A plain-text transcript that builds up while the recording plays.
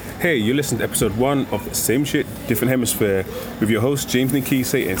Hey, you're listening to episode 1 of the Same Shit, Different Hemisphere with your hosts James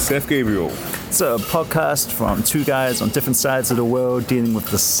Nikise and Seth Gabriel. It's a podcast from two guys on different sides of the world dealing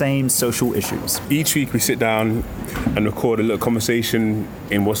with the same social issues. Each week we sit down and record a little conversation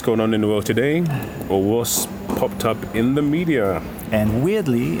in what's going on in the world today or what's popped up in the media. And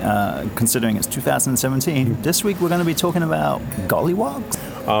weirdly, considering it's 2017, this week we're going to be talking about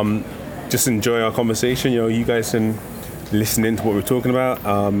Golliwogs. Just enjoy our conversation. You guys can listen into what we're talking about.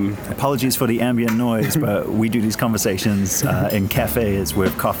 Apologies for the ambient noise, but we do these conversations in cafes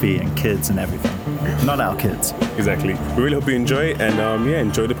with coffee and kids and everything. Not our kids. Exactly. We really hope you enjoy it, and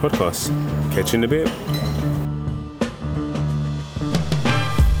enjoy the podcast. Catch you in a bit.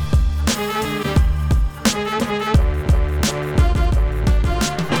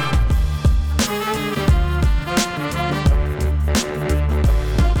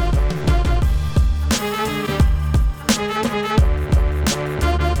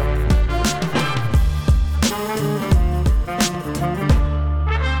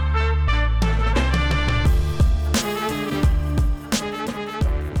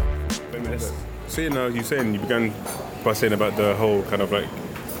 You began by saying about the whole kind of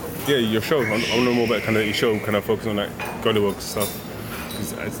your show. I want to know more about kind of your show, kind of focus on Golliwogs stuff.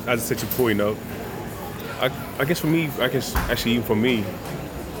 As I said before, I guess actually even for me,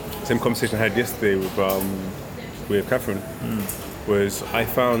 same conversation I had yesterday with Catherine was I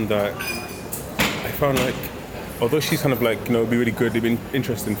found although she's kind of it'd be really good, it'd be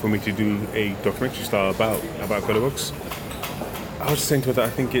interesting for me to do a documentary style about Golliwogs. I was just saying to her that I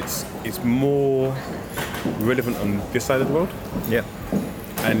think it's more relevant on this side of the world. Yeah.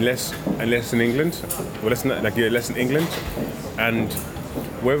 And less in England. Well, less in England. And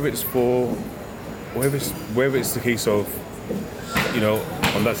whether it's the case of,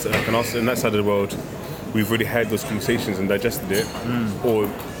 on that in that side of the world, we've already had those conversations and digested it, or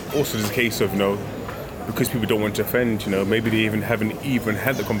also there's a case of because people don't want to offend, maybe they haven't even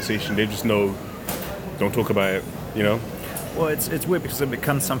had the conversation. They just know, don't talk about it, Well, it's weird because it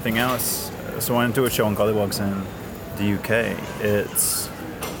becomes something else. So when I do a show on Golliwogs in the UK,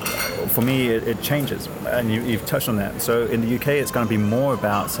 for me it changes, and you've touched on that. So in the UK, it's going to be more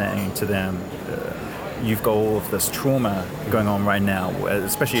about saying to them, you've got all of this trauma going on right now,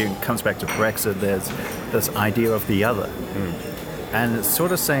 especially when it comes back to Brexit. There's this idea of the other. And it's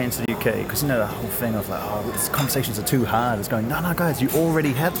sort of saying to the UK, because the whole thing of these conversations are too hard. It's going, no, guys, you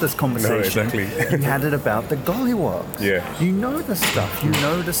already had this conversation. No, exactly. You had it about the Golliwogs. Yeah. You know the stuff. You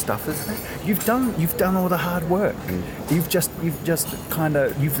know the stuff is there. You've done all the hard work. You've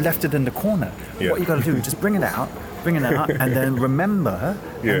left it in the corner. Yeah. What you got to do is just bring it out, and then remember,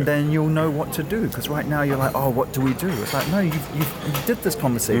 and then you'll know what to do. Because right now you're like, oh, what do we do? It's like, no, you did this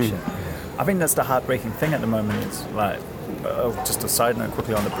conversation. I think that's the heartbreaking thing at the moment. It's just a side note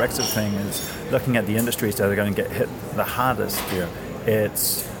quickly on the Brexit thing is looking at the industries that are going to get hit the hardest. Yeah.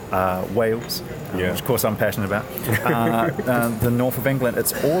 It's Wales, which of course I'm passionate about. The north of England.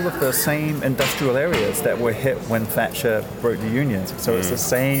 It's all of the same industrial areas that were hit when Thatcher broke the unions. So it's the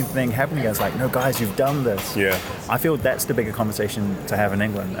same thing happening. It's like, no, guys, you've done this. Yeah. I feel that's the bigger conversation to have in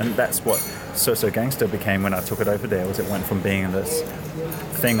England, and that's what So Gangster became when I took it over there. Was it went from being this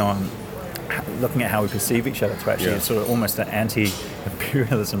thing on looking at how we perceive each other to actually sort of almost an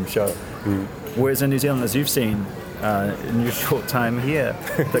anti-imperialism show. Whereas in New Zealand, as you've seen in your short time here,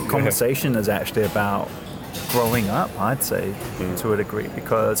 the conversation is actually about growing up, I'd say, to a degree,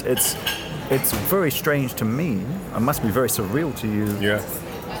 because it's very strange to me. It must be very surreal to you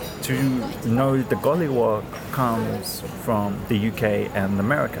to know the Gollywog comes from the UK and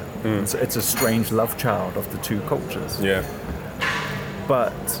America. It's a strange love child of the two cultures. Yeah.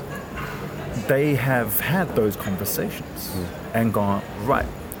 But they have had those conversations and gone, right,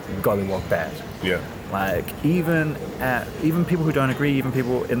 Gollywog bad. Yeah. Even people who don't agree, even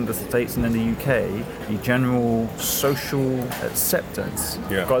people in the States and in the UK, the general social acceptance,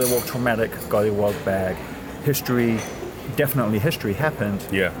 Gollywog traumatic, Gollywog bad, history happened.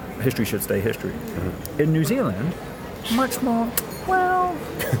 Yeah. History should stay history. In New Zealand, much more, well,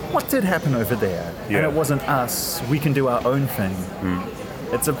 what did happen over there? Yeah. And it wasn't us, we can do our own thing.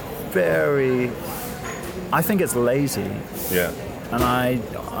 It's I think it's lazy. Yeah. And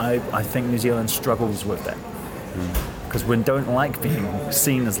I think New Zealand struggles with that. Because we don't like being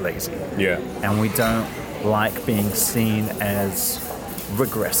seen as lazy. Yeah. And we don't like being seen as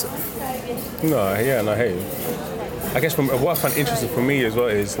regressive. No, yeah, no, hey. I guess what I find interesting for me as well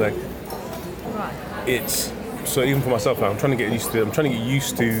is it's so even for myself, I'm trying to get used to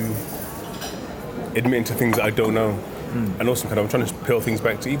admitting to things that I don't know. And also I'm trying to peel things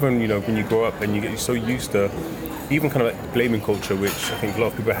back to even, when you grow up and you get so used to even kind of like blaming culture, which I think a lot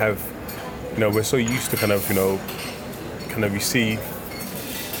of people have. We're so used to kind of you see.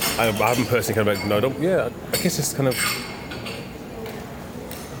 I haven't personally kind of like I guess it's kind of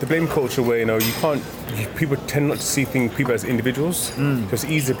the blame culture where people tend not to see people as individuals. So it's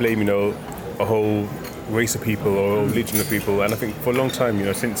easy to blame a whole race of people or a religion of people, and I think for a long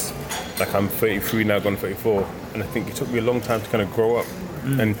time, since like I'm 33 now, gone 34, and I think it took me a long time to kind of grow up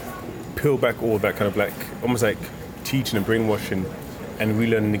and peel back all that kind of like almost like teaching and brainwashing and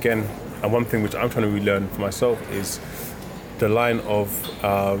relearning again. And one thing which I'm trying to relearn for myself is the line of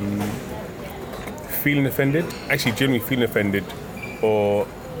feeling offended, actually genuinely feeling offended, or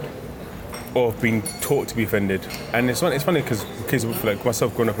being taught to be offended. And it's funny because like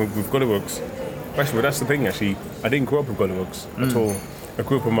myself growing up with Golliwogs, actually, that's the thing. Actually, I didn't grow up with Golliwogs at all. I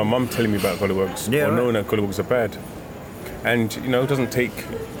grew up with my mum telling me about Golliwogs, knowing that Golliwogs are bad. And it doesn't take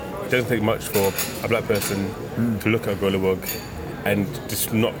much for a black person to look at a Gollywog and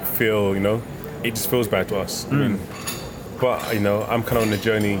just not feel, it just feels bad to us. I mean, but I'm kind of on a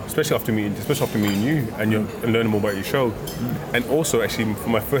journey, especially after meeting you and and learning more about your show, and also actually for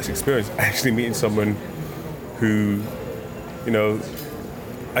my first experience, actually meeting someone who,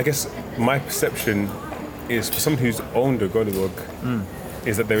 I guess my perception is for someone who's owned a Gollywog,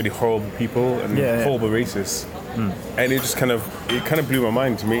 is that they're really horrible people and horrible racists, and it kind of blew my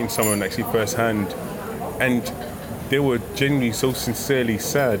mind to meeting someone actually firsthand, and they were genuinely so sincerely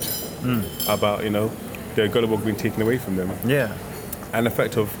sad about their Gollywog being taken away from them. Yeah. And the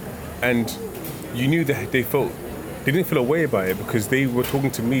fact and you knew that they didn't feel a way about it because they were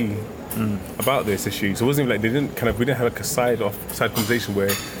talking to me about this issue. So it wasn't like we didn't have like a side conversation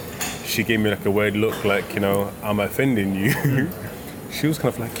where she gave me like a weird look like, I'm offending you. She was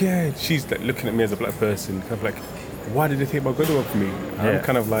kind of like, she's like looking at me as a black person, kind of like, why did they take my Gollywog from me? And I'm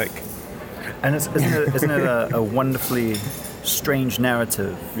kind of like... And isn't it a wonderfully strange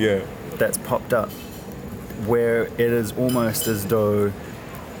narrative that's popped up, where it is almost as though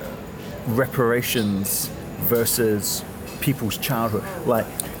reparations versus people's childhood, like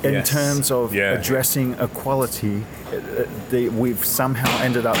in terms of addressing equality, we've somehow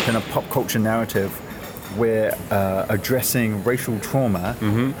ended up in a pop culture narrative where addressing racial trauma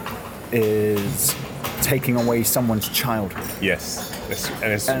is taking away someone's childhood. Yes,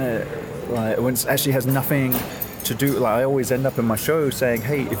 and it actually has nothing to do. Like I always end up in my show saying,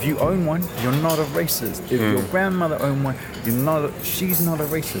 "Hey, if you own one, you're not a racist. If your grandmother owned one, she's not a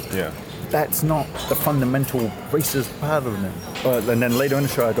racist." Yeah, that's not the fundamental racist part of them. And then later in the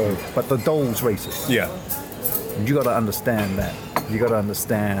show, I go, "But the doll's racist." Yeah, you got to understand that. You got to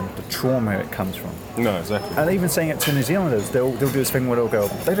understand the trauma it comes from. No, exactly. And even saying it to New Zealanders, they'll do this thing where they'll go,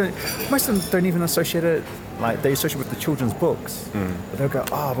 most of them don't even associate it, like they associate with the children's books. But they'll go,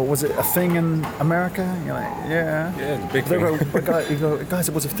 but was it a thing in America? And you're like, yeah. Yeah, it's a big thing. Guys,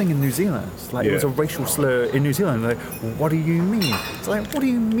 it was a thing in New Zealand. It's like it was a racial slur in New Zealand. Like, what do you mean? It's like, what do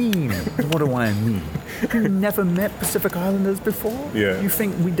you mean? What do I mean? You never met Pacific Islanders before? Yeah. You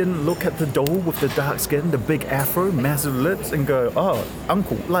think we didn't look at the doll with the dark skin, the big afro, massive lips, and go,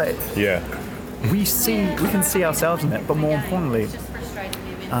 uncle, like, we can see ourselves in it, but more importantly,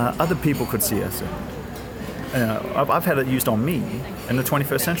 other people could see us in it. I've had it used on me in the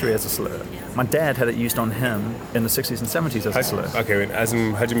 21st century as a slur. My dad had it used on him in the 60s and 70s as a slur. Okay, as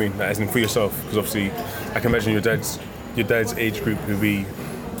in, how do you mean? As in for yourself? Because obviously, I can imagine your dad's age group would be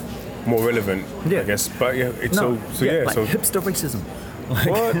more relevant, I guess. But it's so hipster racism. Like,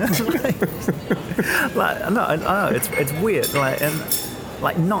 what? It's weird.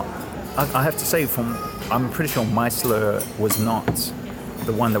 I have to say, I'm pretty sure my slur was not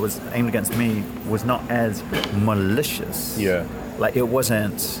the one that was aimed against me, was not as malicious. Yeah. Like it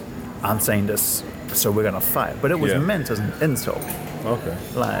wasn't, I'm saying this so we're gonna fight, but it was meant as an insult. Okay.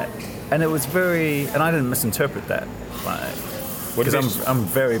 And it was and I didn't misinterpret that. Because I'm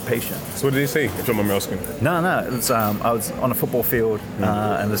very patient. So what did he say, if you don't mind me asking? No, it's, I was on a football field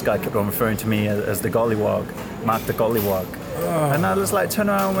and this guy kept on referring to me as the Gollywog, Mark the Gollywog. And I was like, turn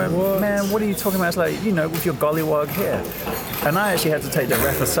around and went, man, what are you talking about? It's like, with your Gollywog hair. And I actually had to take the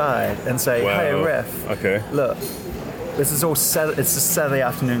ref aside and say, hey, ref, look, this is all it's a Saturday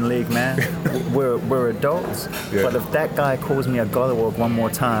afternoon league, man. We're adults. Yeah. But if that guy calls me a Gollywog one more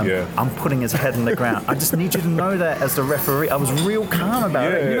time, I'm putting his head in the ground. I just need you to know that as the referee. I was real calm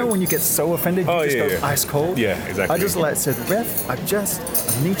about it. You know when you get so offended, you just go ice cold? Yeah, exactly. I just said, ref, I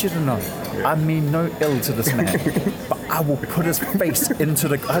need you to know, I mean no ill to this man, but I will put his face into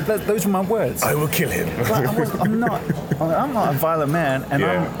the... those were my words. I will kill him. I'm not a violent man, and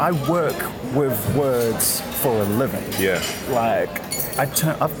I work with words for a living. Yeah.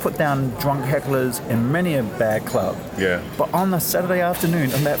 I've put down drunk hecklers in many a bad club. Yeah. But on a Saturday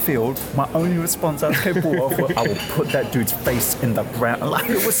afternoon in that field, my only response I was capable of was, I will put that dude's face in the ground. Like,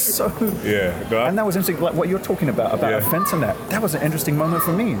 it was so... Yeah. And that was interesting, like what you're talking about offense and that. That was an interesting moment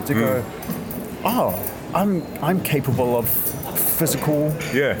for me to go, oh, I'm capable of physical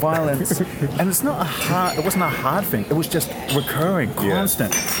violence. And it wasn't a hard thing. It was just recurring,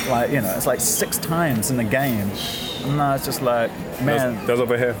 constant. Like, it's like 6 times in the game. And I was just like, man. That was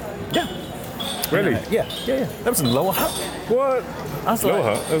over here? Yeah. Really? Yeah. That was in Lower Hutt. What? I was Lower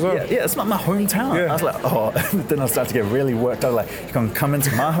like, Hutt as well? Yeah, it's not my hometown. Yeah. I was like, oh, then I started to get really worked up. Like, you're going to come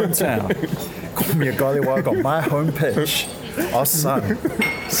into my hometown, call me a Gollywog on my home pitch. Oh, son.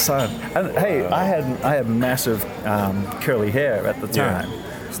 And hey, I had massive curly hair at the time. Yeah.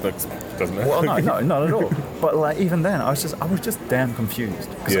 Doesn't it? Well, no, not at all. But like even then, I was just damn confused.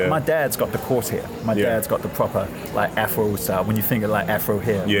 Because my dad's got the coarse hair. My dad's got the proper like Afro style. When you think of like Afro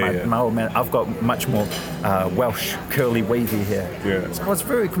hair, my old man, I've got much more Welsh curly wavy hair. Yeah. So I was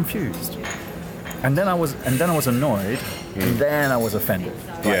very confused. And then I was annoyed. And then I was offended.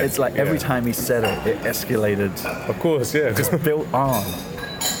 Like, it's like every time he said it escalated. Of course, yeah. Just built on.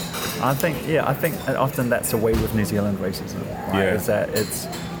 I think often that's the way with New Zealand racism. Right? Is that it's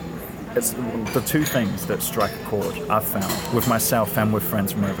the two things that strike a chord I've found with myself and with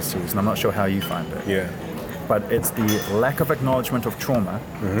friends from overseas, and I'm not sure how you find it. Yeah. But it's the lack of acknowledgement of trauma,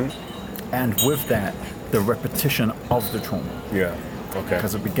 and with that, the repetition of the trauma. Yeah. Okay.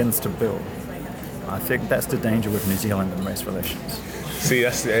 Because it begins to build. I think that's the danger with New Zealand and race relations. See,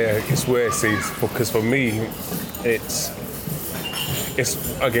 it's weird. See, because for me, it's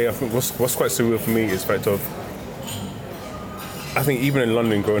okay. I think what's quite surreal for me is the fact of, I think even in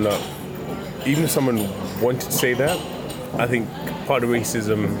London growing up, even if someone wanted to say that, I think part of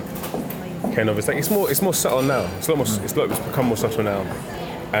racism kind of it's more subtle now. It's become more subtle now,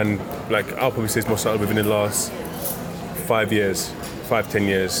 and like I'll probably say it's more subtle within the last 5 years, 10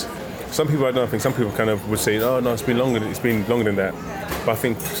 years. Some people, I don't think, some people kind of would say, oh no, it's been longer than that. But I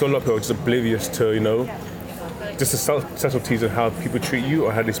think so a lot of people are just oblivious to, just the subtleties of how people treat you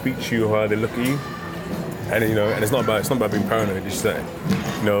or how they speak to you or how they look at you. And and it's not about being paranoid. It's just that,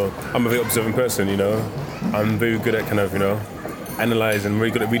 I'm a very observant person, I'm very good at kind of, analysing,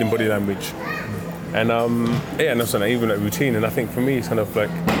 very good at reading body language. And and also even like routine. And I think for me it's kind of like,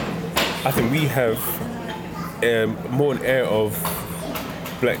 I think we have more an air of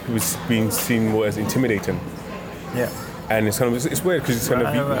black people being seen more as intimidating. Yeah. And it's kind of it's weird because it's kind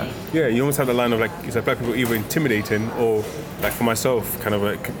of you almost have the line of like, it's like black people either intimidating or like for myself kind of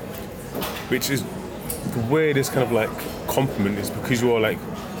like, which is the weirdest kind of like compliment is because you are like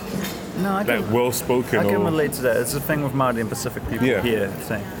well spoken. I can relate to that. It's the thing with Māori and Pacific people here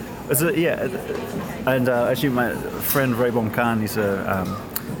saying. And actually my friend Raybon Khan, he's a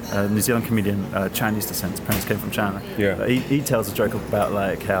New Zealand comedian, Chinese descent, his parents came from China. Yeah. He tells a joke about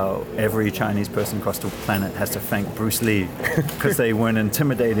like how every Chinese person across the planet has to thank Bruce Lee because they weren't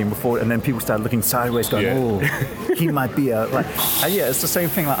intimidating before, and then people started looking sideways going, oh, he might be it's the same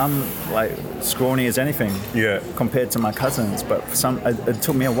thing. Like I'm like scrawny as anything compared to my cousins, but it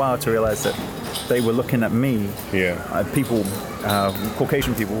took me a while to realize that they were looking at me. People,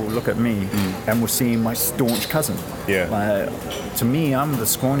 Caucasian people will look at me and were seeing my staunch cousin. To me, I'm the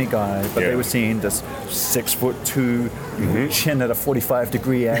scrawny guy, but they were seeing this 6'2", chin at a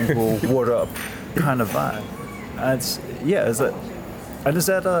 45-degree angle, water up kind of vibe. Is that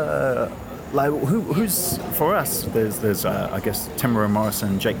like who's for us? There's I guess Timuro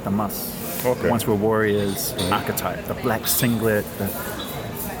Morrison, Jake the Muss. Once Were Warriors archetype, the black singlet, the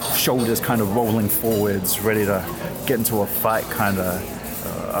shoulders kind of rolling forwards, ready to get into a fight kind of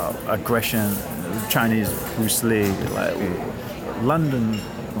aggression. Chinese Bruce Lee, like London,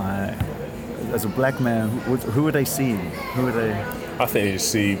 like as a black man, who would they see? I think they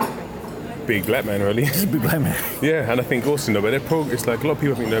just see big black man, really. Just big black man. Yeah, and I think also, but it's like a lot of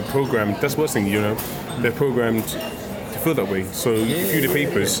people think they're programmed. That's the worst thing, they're programmed to feel that way. So if you read the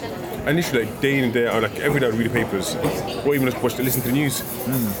papers, and literally like day in and day out, like every day I read the papers, or even just listen to the news,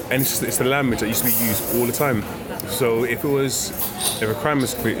 and it's the language that used to be used all the time. So if a crime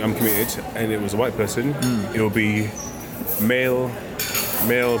was committed and it was a white person, it would be male,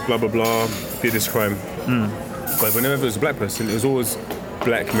 blah blah blah, did this crime. But whenever it was a black person, it was always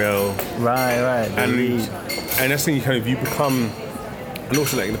black male. Right. And that's when you become, and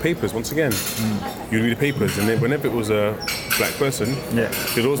also like in the papers once again, you read the papers, and then whenever it was a black person,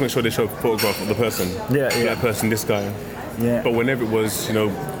 they'd always make sure they show a photograph of the person. Black person, this guy. Yeah. But whenever it was,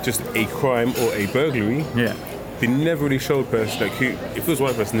 just a crime or a burglary, they never really showed person like who. If it was a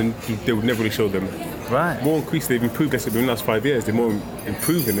white person, then they would never really show them. Right. More increasingly, they've improved this in the last 5 years. They're more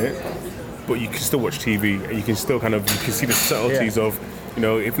improving it, but you can still watch TV and you can still you can see the subtleties of,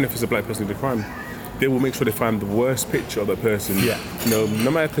 even if it's a black person who did a crime, they will make sure they find the worst picture of that person. Yeah. No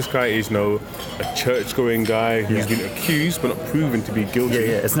matter if this guy is, a church-going guy who's been accused but not proven to be guilty.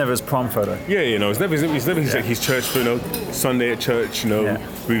 Yeah. It's never his prom photo. Yeah, it's never his church photo, Sunday at church,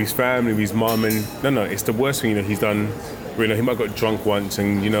 with his family, with his mom, and no, it's the worst thing he's done. Where, he might have got drunk once,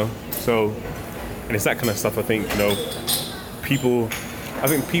 and so. And it's that kind of stuff, I think, people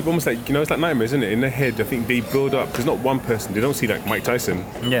almost like, it's like nightmares, isn't it? In their head, I think they build up, there's not one person, they don't see like Mike Tyson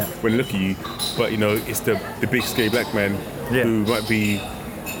when they look at you, but, it's the big scary black man who might be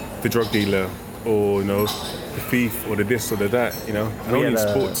the drug dealer or, the thief or the this or the that, And only in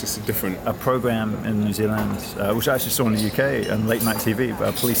sports, it's different. A program in New Zealand, which I actually saw in the UK on late night TV,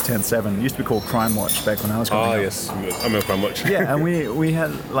 Police 10-7. It used to be called Crime Watch back when I was growing up. Yes, I remember Crime Watch. Yeah, and we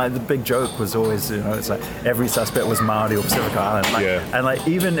had, like, the big joke was always, it's like every suspect was Maori or Pacific Island. And, like,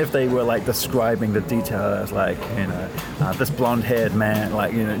 even if they were, like, describing the detail as, like, this blonde-haired man,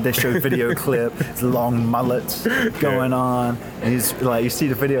 like, they show video clip, it's long mullet going on, and he's, like, you see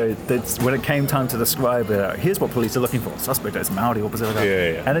the video, when it came time to describe it, here's what police are looking for. Suspect is Maori or Pacific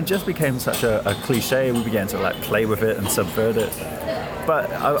Island. Yeah. And it just became such a cliche. We began to like play with it and subvert it.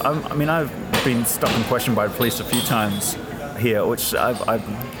 But I mean, I've been stopped and questioned by the police a few times here, which I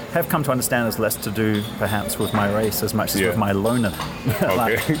have come to understand has less to do perhaps with my race as much as with my loner.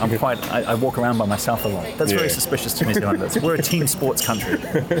 Like, I walk around by myself a lot. That's very suspicious to New Zealanders. We're a team sports country.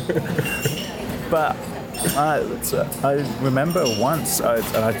 But I remember once,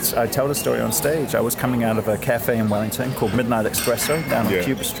 I tell the story on stage, I was coming out of a cafe in Wellington called Midnight Espresso down on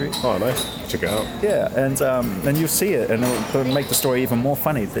Cuba Street. Oh, nice. Check it out. Yeah, and you'll see it, and it'll make the story even more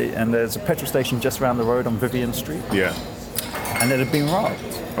funny. And there's a petrol station just around the road on Vivian Street. Yeah. And it had been robbed.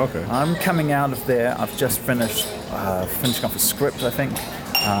 Okay. I'm coming out of there, I've just finishing off a script, I think.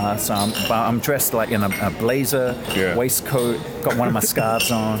 So I'm dressed like in a blazer, waistcoat, got one of my scarves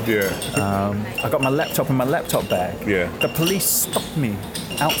on. I got my laptop in my laptop bag. The police stopped me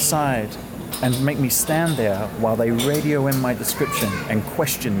outside and make me stand there while they radio in my description and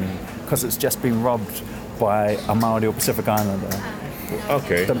question me because it's just been robbed by a Maori or Pacific Islander.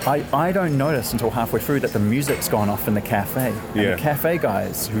 Okay. I don't notice until halfway through that the music's gone off in the cafe. And the cafe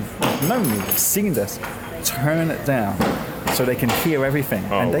guys who've known me, have seen this, turn it down so they can hear everything.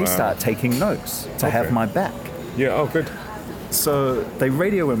 And they start taking notes to have my back. Yeah, oh, good. So they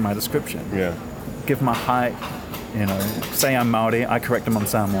radio in my description. Give my height, say I'm Maori, I correct them on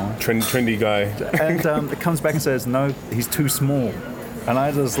Samoan. Trendy guy. And it comes back and says, no, he's too small. And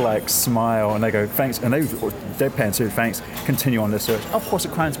I just like smile and they go, thanks. And they deadpan too, thanks, continue on their search. Of course, a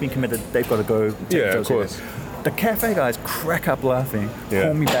crime's been committed, they've got to go. Of course. The cafe guys crack up laughing,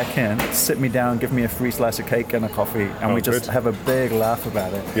 call me back in, sit me down, give me a free slice of cake and a coffee, and we just have a big laugh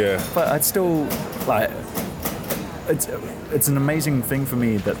about it. But I'd still, like, it's an amazing thing for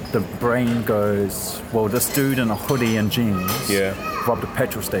me that the brain goes, well, this dude in a hoodie and jeans robbed a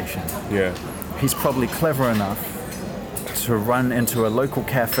petrol station. He's probably clever enough to run into a local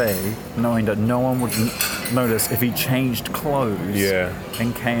cafe knowing that no one would notice if he changed clothes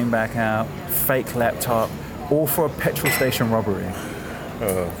and came back out, fake laptop, all for a petrol station robbery.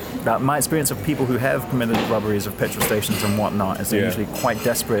 My experience of people who have committed robberies of petrol stations and whatnot is they're usually quite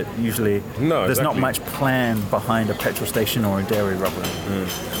desperate. Usually there's not much plan behind a petrol station or a dairy robbery.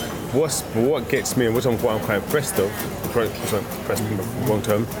 What gets me, and what I'm quite impressed of, long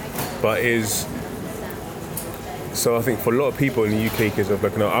term, but is, so I think for a lot of people in the UK, because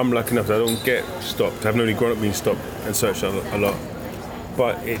I'm lucky enough that I don't get stopped. I've only grown up being stopped and searched a lot.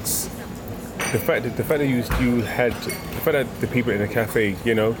 But it's the fact that the people in the cafe,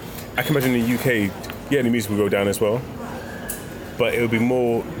 I can imagine in the UK, the music will go down as well, but it'll be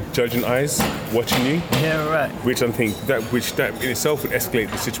more judging eyes watching you. Yeah, right. Which I think that in itself would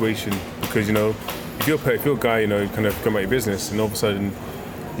escalate the situation, because if you're a guy, kind of come out your business, and all of a sudden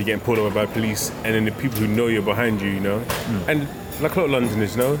you're getting pulled over by police, and then the people who know you're behind you, and like a lot of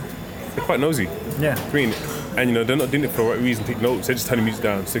Londoners, they're quite nosy. Green. And they're not doing it for the right reason, take notes, they're just turning music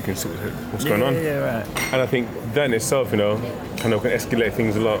down so they can see what's going on. Right. And I think that in itself, kind of can escalate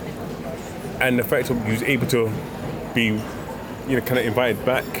things a lot. And the fact that you was able to be, kind of invited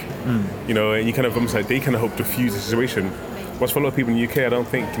back, and you kind of almost like they kind of hope to diffuse the situation. Whilst for a lot of people in the UK, I don't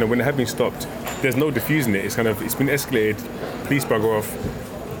think, when they have been stopped, there's no diffusing it. It's been escalated, police bugger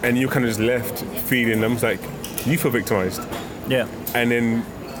off, and you're kind of just left feeling almost like you feel victimised. And then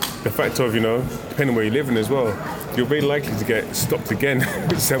the fact of, depending on where you're living as well, you're very likely to get stopped again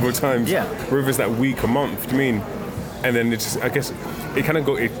several times. Whether it's that week or month, do you mean? and then it's just, I guess it kind of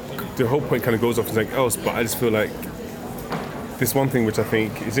the whole point kind of goes off and like else, but I just feel like this one thing which I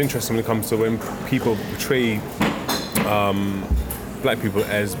think is interesting when it comes to when people portray black people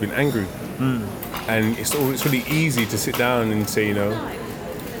as being angry, and it's really easy to sit down and say,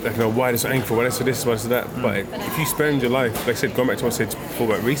 like, why they're so angry, why they're so this, why they're so that. But if you spend your life, like I said, going back to what I said before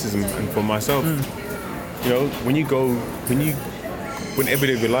about racism and for myself, when every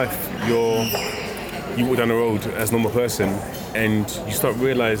day of your life you walk down the road as a normal person and you start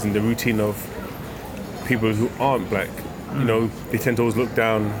realizing the routine of people who aren't black, they tend to always look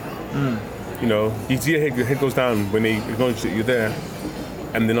down. You see your head goes down when they acknowledge that you're there,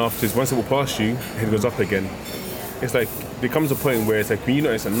 and then afterwards, once they walk past you, head goes up again. It's like there comes a point where it's like when you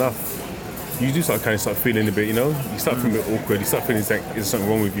notice enough, you do start feeling a bit, you start feeling a bit awkward. You start feeling like there's something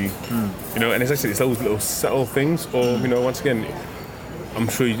wrong with you, And it's actually those little subtle things, or once again, I'm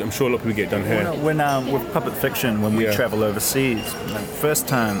sure a lot of people get done here. When with puppet fiction, when we travel overseas, first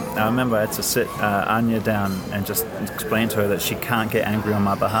time I remember I had to sit Anya down and just explain to her that she can't get angry on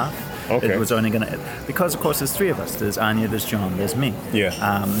my behalf. Okay. It was only going to... Because, of course, there's three of us. There's Anya, there's John, there's me. Yeah.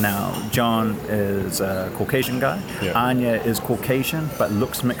 Now, John is a Caucasian guy. Yeah. Anya is Caucasian, but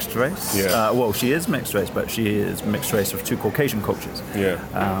looks mixed race. Yeah. Well, she is mixed race, but she is mixed race of two Caucasian cultures. Yeah.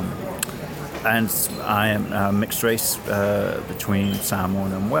 And I am mixed race between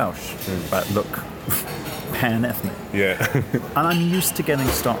Samoan and Welsh, but look pan-ethnic. Yeah. And I'm used to getting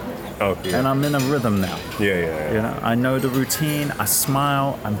stopped. Oh, yeah. And I'm in a rhythm now. Yeah. I know the routine. I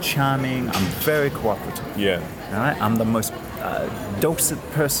smile. I'm charming. I'm very cooperative. Yeah. All right. I'm the most docile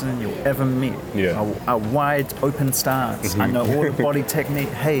person you'll ever meet. Yeah. A wide open stance. I know all the body technique.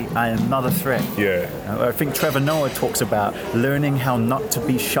 Hey, I am not a threat. Yeah. I think Trevor Noah talks about learning how not to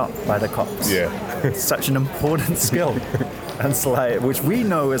be shot by the cops. Yeah. It's such an important skill. And it's like, which we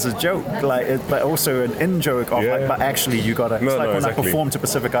know as a joke, but also an in-joke of but actually you gotta. It's like when exactly. I perform to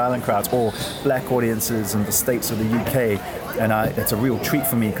Pacific Island crowds or black audiences in the States or the UK, and it's a real treat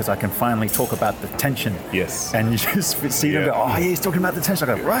for me because I can finally talk about the tension. Yes. And you just see them go, oh yeah, he's talking about the tension.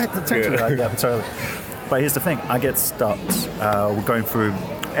 I go, right, the tension. Yeah. Yeah, totally. But here's the thing, I get stopped. We're going through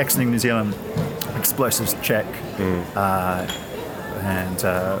exiting New Zealand, explosives check, and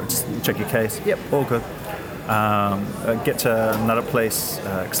just check your case. Yep, all good. Get to another place,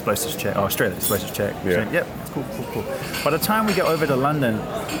 explosives check, Australia, explosives check. Yeah. Yep, it's cool. By the time we get over to London,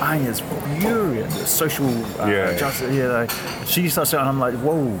 Anya's furious. Social justice, she starts and I'm like,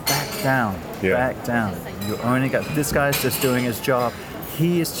 whoa, back down. You only got, this guy's just doing his job.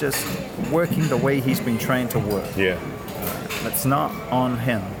 He is just working the way he's been trained to work. Yeah. It's not on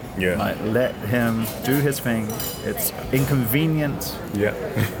him. Yeah. Let him do his thing. It's inconvenient. Yeah.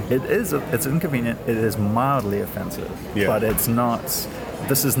 It's inconvenient. It is mildly offensive. Yeah. But it's not.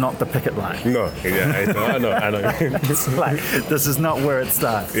 This is not the picket line. No. Yeah. I know. It's like this is not where it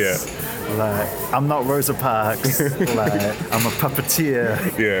starts. Yeah. Like I'm not Rosa Parks. Like I'm a puppeteer.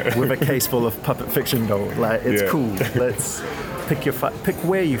 Yeah. With a case full of puppet fiction gold. Like it's cool. Let's pick your fight. Pick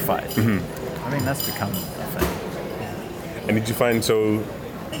where you fight. Mm-hmm. I mean that's become a thing. And did you find so?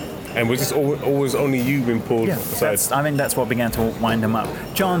 And was this always only you being pulled aside? That's what began to wind him up.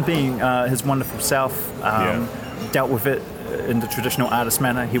 John, being his wonderful self, dealt with it in the traditional artist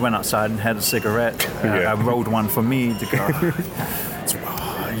manner. He went outside and had a cigarette. I rolled one for me to go.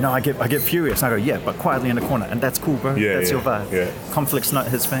 I get furious. And I go, but quietly in the corner, and that's cool, bro. That's your vibe. Yeah. Conflict's not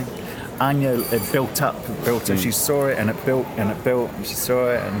his thing. Anya, it built up. She saw it, and it built, and she saw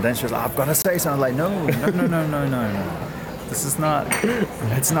it, and then she was like, "I've got to say something." I'm like, no. This is not.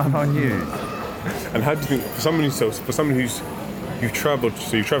 It's not on you. And how do you think for someone who's you've travelled,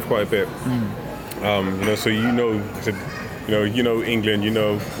 so you travel quite a bit, so England,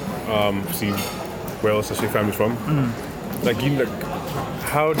 see Wales, that's where your family's from.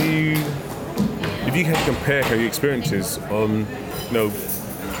 How do you, if you had to compare your experiences on,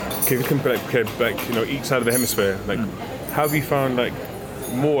 can you compare each side of the hemisphere, how have you found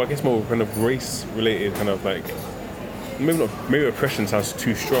more kind of race related kind of maybe oppression sounds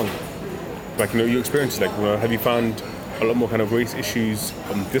too strong. Your experiences, have you found a lot more kind of race issues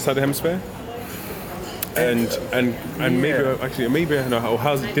on this side of the hemisphere? And maybe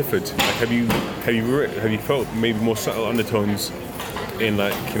how's it differed? Have you felt maybe more subtle undertones in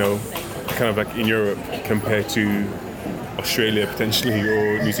in Europe compared to Australia potentially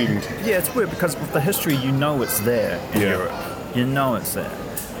or New Zealand? Yeah, it's weird because with the history, it's there in Europe. It's there.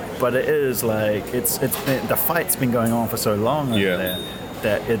 But it is it's been, the fight's been going on for so long over there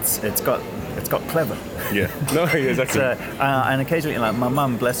that it's got clever. Yeah. No. Yeah, exactly. And occasionally, my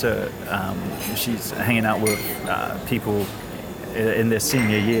mum, bless her, she's hanging out with people in their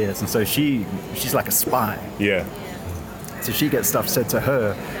senior years, and so she's like a spy. Yeah. So she gets stuff said to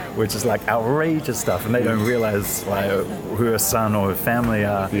her, which is like outrageous stuff, and they don't realize like who her son or her family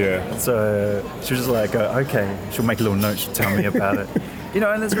are. Yeah. So she's just like, okay, she'll make a little note, she'll tell me about it. You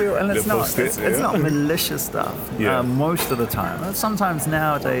know, and it's real, and it's not, it's not malicious stuff. Yeah. Most of the time. Sometimes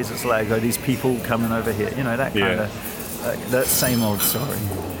nowadays it's like, these people coming over here. You know, that kind of that same old story.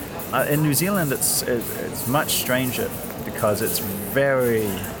 In New Zealand, it's much stranger because it's very.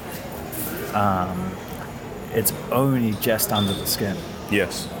 It's only just under the skin.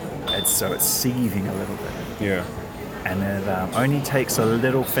 Yes. It's seething a little bit. Yeah. And it only takes a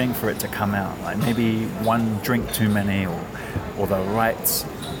little thing for it to come out, like maybe one drink too many, or the right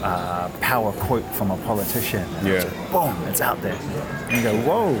power quote from a politician. And Yeah. it's like, boom, it's out there. And you go,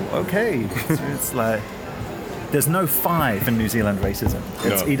 whoa, okay. It's like, there's no 5 in New Zealand racism.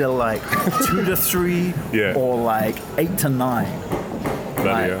 It's either like 2 to 3 or like 8 to 9.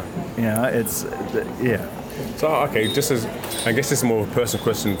 Bloody You know, it's, So, okay, I guess this is more of a personal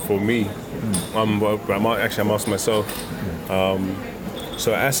question for me. I'm asking myself.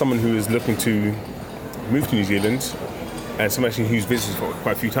 So, as someone who is looking to move to New Zealand, and someone actually who's visited for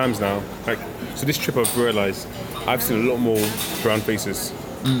quite a few times now, like, so this trip I've realised I've seen a lot more brown faces.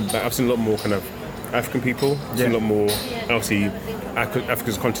 Like, I've seen a lot more kind of African people. I've seen a lot more, obviously,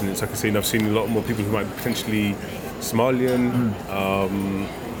 Africa's continents. Like I say, I've seen a lot more people who might be potentially Somalian,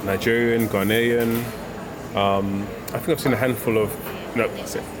 Nigerian, Ghanaian. I think I've seen a handful of,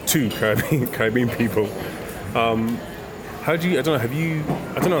 2 Caribbean people. How do you? I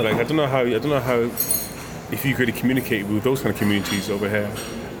don't know how. If you really communicate with those kind of communities over here,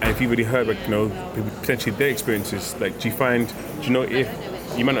 and if you really heard, like, potentially their experiences. Like, do you know if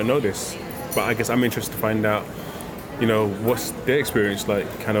you might not know this, but I guess I'm interested to find out, what's their experience like,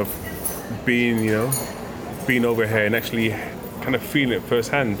 kind of being over here and actually kind of feeling it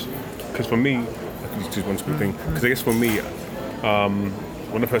firsthand. Because for me, I can just do one quick thing. Because I guess for me,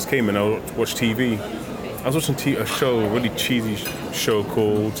 when I first came and I watched TV, I was watching a really cheesy show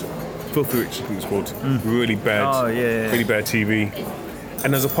called Filthy Rich, I think it's called. Really bad, really bad TV.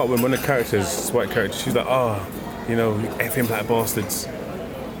 And there's a part when one of the characters, this white character, she's like, effing black bastards.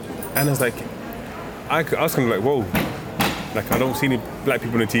 And I was like, I was kind of like, whoa. Like, I don't see any black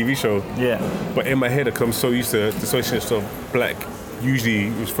people in a TV show. Yeah. But in my head, I'm so used to the association of black usually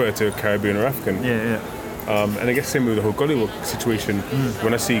refer to Caribbean or African. And I guess same with the whole Golliwog situation.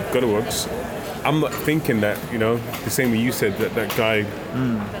 When I see Golliwogs, I'm not thinking that, the same way you said that guy,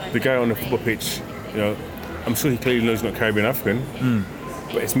 the guy on the football pitch, I'm sure he clearly knows he's not Caribbean African.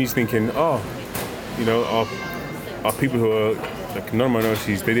 But it's me just thinking, are people who are like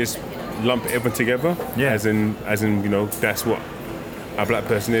non-minorities, they just lump everyone together, as in, that's what a black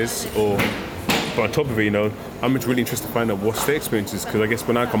person is, or. But on top of it, I'm really interested to find out what's their experiences, because I guess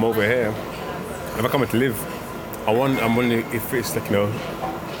when I come over here, if I come here to live, I'm wondering if it's like,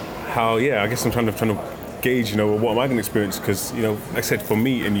 how, I guess I'm trying to gauge, what am I going to experience, because, like I said, for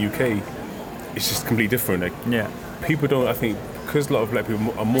me in the UK, it's just completely different. Like, people don't, I think, because a lot of black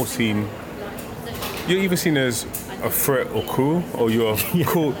people are more seen, you're either seen as a threat or cool, or you're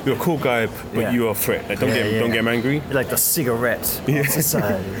cool. You're a cool guy, but you're a threat. Like, don't get him angry. You're like the cigarette of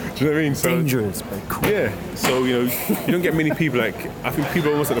society. Do you know what I mean? So, dangerous, but cool. Yeah. So you don't get many people. Like, I think people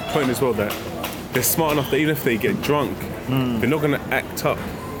are almost at the point as well that they're smart enough that even if they get drunk, they're not gonna act up.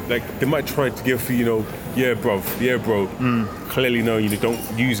 Like, they might try to give yeah, bro. Clearly, no, don't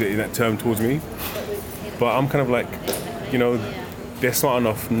use it in that term towards me. But I'm kind of like, they're smart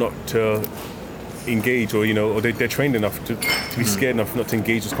enough not to engage, or they're trained enough to be scared enough not to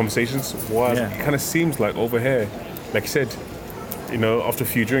engage those conversations. While it kind of seems like over here, like you said, after a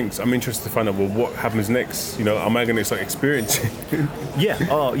few drinks, I'm interested to find out, well, what happens next? Am I going to start experiencing?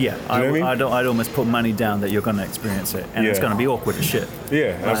 I'd almost put money down that you're going to experience it, and it's going to be awkward as shit.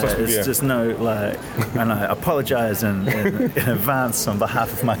 It's just no, like, and I apologize in advance on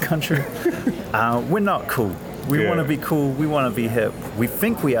behalf of my country. We're not cool. We want to be cool. We want to be hip. We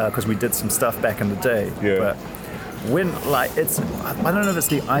think we are because we did some stuff back in the day. But when, like, I don't know if it's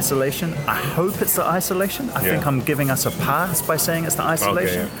the isolation. I hope it's the isolation. I think I'm giving us a pass by saying it's the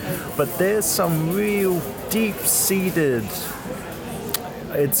isolation. But there's some real deep-seated.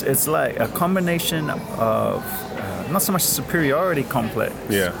 It's like a combination of not so much superiority complex.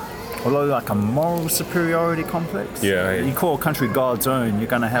 Although like a moral superiority complex. You call a country God's own, you're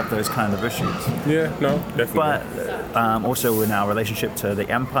going to have those kind of issues. Definitely. But also in our relationship to the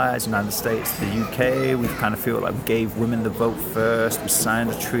empires, United States, the UK, we kind of feel like we gave women the vote first, we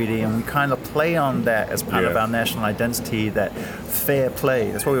signed a treaty, and we kind of play on that as part of our national identity, that fair play.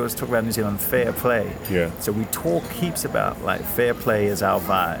 That's why we always talk about New Zealand, fair play. So we talk heaps about like fair play is our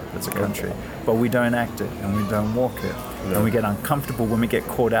vibe as a country, but we don't act it and we don't walk it. and we get uncomfortable when we get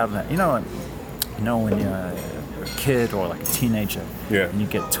caught out of that. You know when you're a kid or like a teenager, and you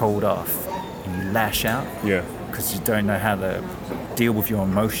get told off and you lash out, because you don't know how to deal with your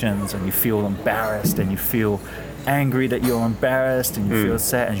emotions, and you feel embarrassed, and you feel angry that you're embarrassed, and you feel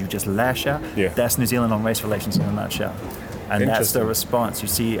sad, and you just lash out. That's New Zealand on race relations in a nutshell. And that's the response. You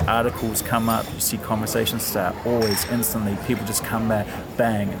see articles come up, you see conversations start, always instantly people just come back,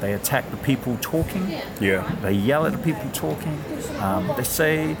 bang, they attack the people talking, they yell at the people talking, they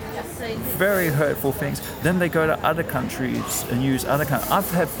say very hurtful things, then they go to other countries and use other countries. I've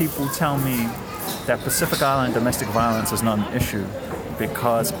had people tell me that Pacific Island domestic violence is not an issue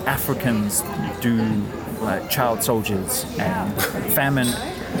because Africans do like child soldiers and famine.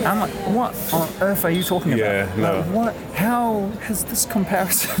 I'm like, what on earth are you talking about? Like, what? How has this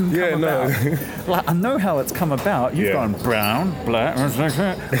comparison come about? Like, I know how it's come about. You've gone brown, black,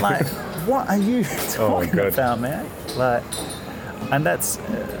 like, what are you talking about, man? Like, and that's,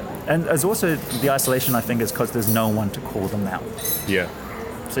 and there's also the isolation. I think is because there's no one to call them out.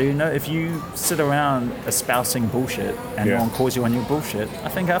 So, if you sit around espousing bullshit and no one calls you on your bullshit, I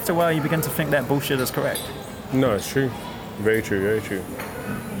think after a while you begin to think that bullshit is correct. No, it's true. Very true, very true.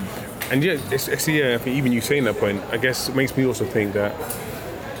 And I think even you saying that point, I guess it makes me also think that,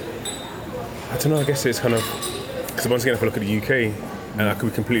 I don't know, I guess it's kind of, because once again, if I look at the UK, and I could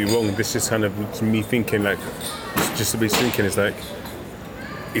be completely wrong, this is kind of me thinking, like, just a bit thinking is like,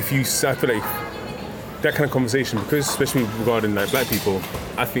 I feel like that kind of conversation, because especially regarding like black people,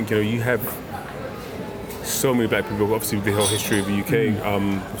 I think you have so many black people, obviously with the whole history of the UK,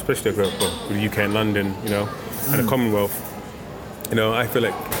 especially with the UK and London, and the Commonwealth. I feel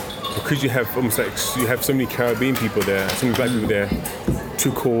like because you have almost like you have so many Caribbean people there, so many black people there,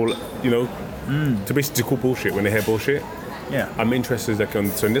 to call, to basically call bullshit when they hear bullshit. I'm interested, like on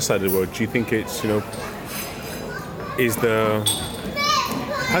this side of the world, do you think it's is the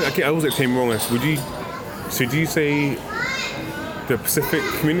I always get came wrong. So do you say the Pacific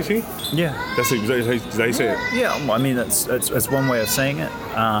community? That's it. Is that how you say it? Well, I mean, it's one way of saying it.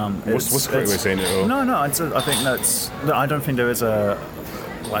 What's the correct way of saying it? Or? No. I think that's. I don't think there is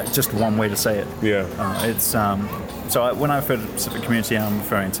just one way to say it. It's so when I refer to the Pacific community, I'm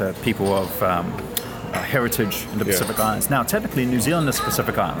referring to people of heritage in the Pacific Islands. Now, technically, New Zealand is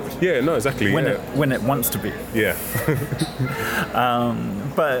Pacific Island. Exactly. When it wants to be.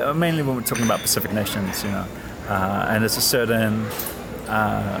 But mainly when we're talking about Pacific nations, and there's a certain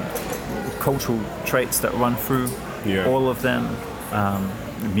cultural traits that run through all of them,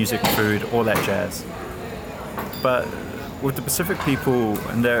 music, food, all that jazz. But with the Pacific people,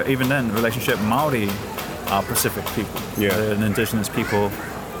 and even then, the relationship, Māori are Pacific people. They're an indigenous people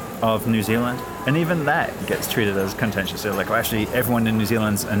of New Zealand, and even that gets treated as contentious. They're like, well, actually, everyone in New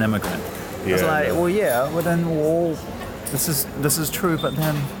Zealand's an immigrant. It's like, this is true, but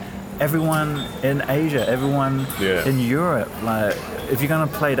then everyone in Asia, everyone in Europe, like, if you're gonna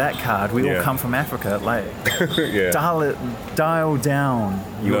play that card, we all come from Africa. Like, dial down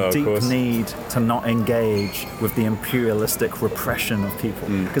your deep need to not engage with the imperialistic repression of people,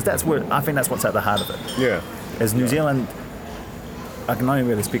 because I think that's what's at the heart of it. As New Zealand, I can only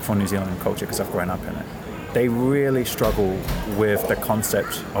really speak for New Zealand culture because I've grown up in it. They really struggle with the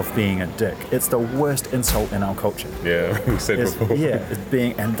concept of being a dick. It's the worst insult in our culture. We said before. It's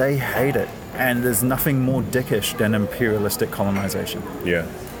being, and they hate it. And there's nothing more dickish than imperialistic colonization.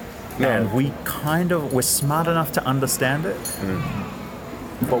 And we're smart enough to understand it,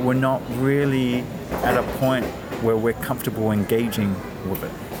 but we're not really at a point where we're comfortable engaging with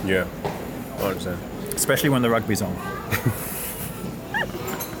it. I understand. Especially when the rugby's on.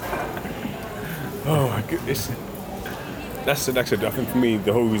 Oh my goodness. That's actually, I think for me,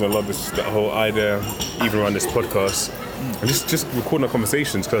 the whole reason I love that whole idea, even around this podcast, and just recording our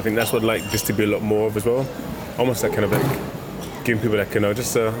conversations, because I think that's what I'd like this to be a lot more of as well. Almost like kind of like giving people like,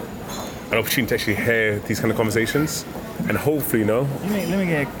 just an opportunity to actually hear these kind of conversations, and hopefully, Let me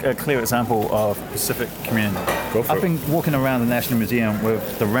get a clear example of Pacific community. Go for I've been walking around the National Museum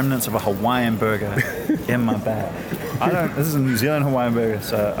with the remnants of a Hawaiian burger in my bag. This is a New Zealand Hawaiian burger,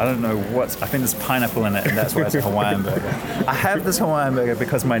 so I don't know I think there's pineapple in it, and that's why it's a Hawaiian burger. I have this Hawaiian burger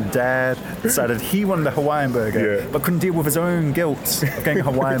because my dad decided he wanted a Hawaiian burger, but couldn't deal with his own guilt of getting a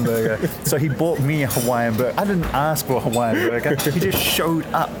Hawaiian burger, so he bought me a Hawaiian burger. I didn't ask for a Hawaiian burger. He just showed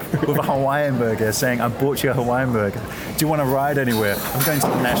up with a Hawaiian burger saying, I bought you a Hawaiian burger. Do you want to ride anywhere? I'm going to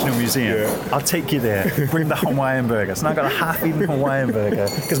the National Museum. I'll take you there. Bring the Hawaiian burger. So now I got a half-eaten Hawaiian burger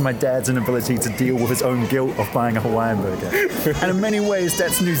because my dad's inability to deal with his own guilt of buying a Hawaiian burger. And in many ways,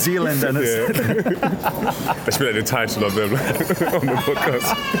 that's New Zealand. And that should be like the title of them on the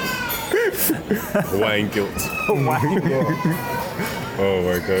podcast. Hawaiian guilt. Hawaiian guilt. Oh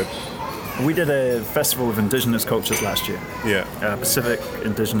my god. We did a festival of indigenous cultures last year. Yeah. Pacific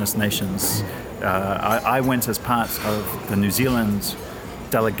indigenous nations. I went as part of the New Zealand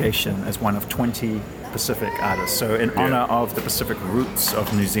delegation as one of 20 Pacific artists. So in honor of the Pacific roots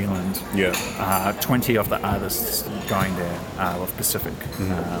of New Zealand, 20 of the artists going there of Pacific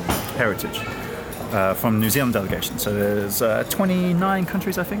heritage from New Zealand delegation. So there's 29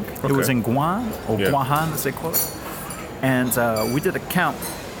 countries, I think. Okay. It was in Guam, or Guahan as they call it. And we did a count,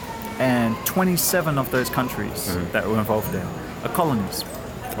 and 27 of those countries that were involved there are colonies.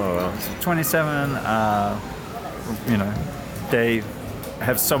 Oh, wow. So 27, they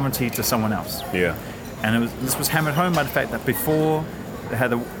have sovereignty to someone else. Yeah. And this was hammered home by the fact that before they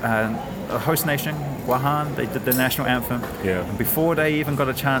had a host nation, Guahan, they did the national anthem. Yeah. And before they even got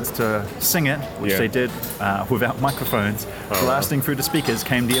a chance to sing it, which they did without microphones, blasting through the speakers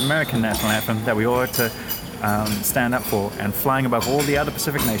came the American national anthem that we all had to stand up for. And flying above all the other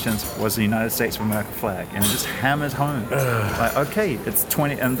Pacific nations was the United States of America flag. And it just hammered home. Like, okay, it's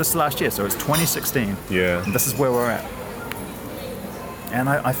 20, and this is last year, so it's 2016. Yeah. And this is where we're at. And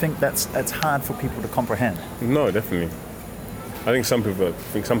I think that's hard for people to comprehend. No, definitely. I think some people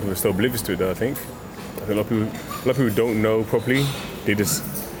are still oblivious to it, though. I think a lot of people don't know properly. They just,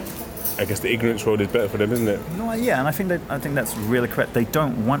 I guess, the ignorance road is better for them, isn't it? No, yeah, and I think that's really correct. They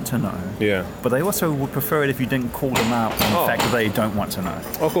don't want to know. Yeah. But they also would prefer it if you didn't call them out on the fact that they don't want to know.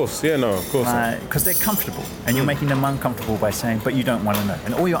 Of course, yeah, no, of course. Because they're comfortable, and you're making them uncomfortable by saying, "But you don't want to know,"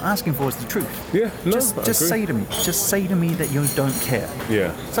 and all you're asking for is the truth. Yeah, no, just say to me that you don't care.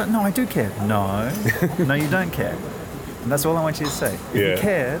 Yeah. So no, I do care. No, no, you don't care. And that's all I want you to say. If you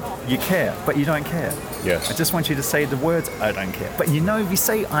cared, you care, but you don't care. Yeah. I just want you to say the words, I don't care. But if you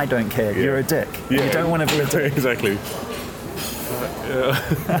say I don't care, you're a dick. Yeah. You don't want to be a dick. Exactly.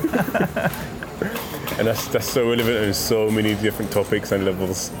 And that's so relevant in so many different topics and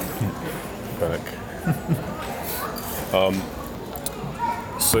levels.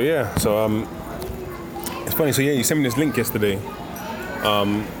 It's funny. So you sent me this link yesterday.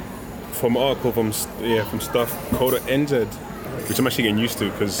 From an article from stuff called NZ, which I'm actually getting used to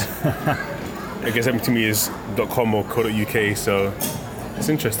because I guess everything to me is .com or .uk, so it's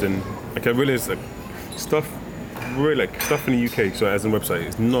interesting. Like I realized stuff in the UK, so as a website,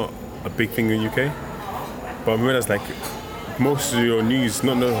 is not a big thing in the UK. But I realized most of your news, I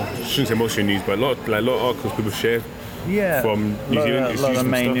shouldn't say most of your news, but a lot of articles people share. Yeah, from New Zealand. A lot of the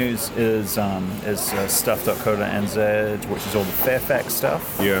main news is stuff.co.nz, which is all the Fairfax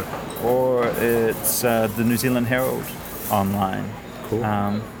stuff. Yeah. Or it's the New Zealand Herald online. Cool.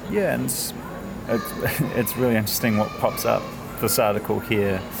 And it's really interesting what pops up. This article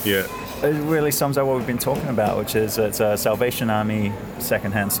here. Yeah. It really sums up what we've been talking about, which is it's a Salvation Army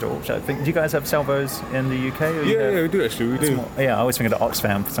second-hand store. Which I think, do you guys have salvos in the UK? Or we do actually. We do. I always think of the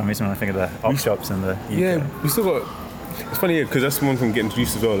Oxfam for some reason when I think of the op shops in the UK. Yeah, we still got. It's funny because that's one thing getting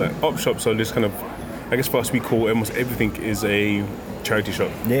introduced as well. Like op shops are just kind of, I guess for us we call almost everything is a charity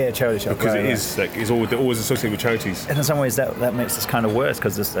shop. Yeah, charity shop. Because they're always associated with charities. And in some ways that makes this kind of worse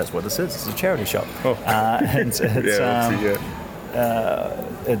because that's what this is. It's a charity shop. Oh. And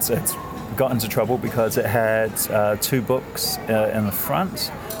it's got into trouble because it had two books in the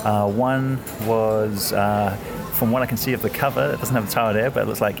front. One was, from what I can see of the cover, it doesn't have the title there, but it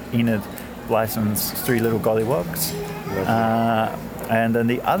looks like Enid Blyton's Three Little Golliwogs. And then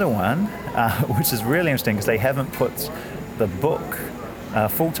the other one, which is really interesting because they haven't put the book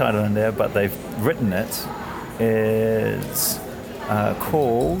full title in there, but they've written it, is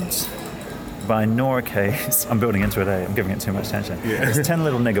called, by Nora Case, I'm building into it, I'm giving it too much attention. Yeah. It's 10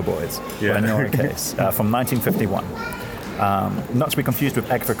 Little Nigger Boys by Nora Case from 1951. Not to be confused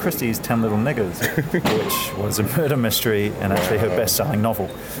with Agatha Christie's 10 Little Niggers, which was a murder mystery and actually her best-selling novel.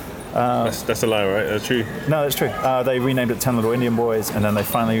 That's a lie, right? That's true. No, that's true. They renamed it 10 Little Indian Boys, and then they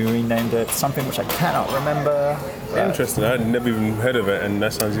finally renamed it something which I cannot remember. Interesting. I'd never even heard of it, and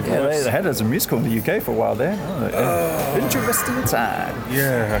that sounds even worse. They had it as a musical in the UK for a while there. Interesting time.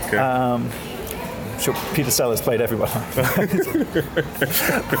 Yeah, okay. I'm sure Peter Sellers played everybody.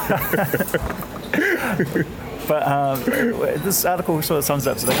 But this article sort of sums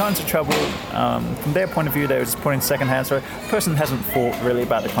up. So they got into trouble. From their point of view, they were just putting secondhand. So the person hasn't thought really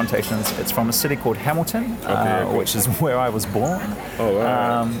about the connotations. It's from a city called Hamilton, which is where I was born. Oh,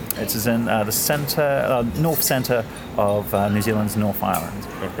 wow. It is in the centre, north centre of New Zealand's North Island.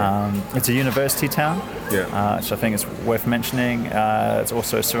 Okay. It's a university town, which I think is worth mentioning. It's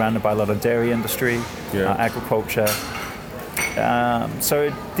also surrounded by a lot of dairy industry, agriculture.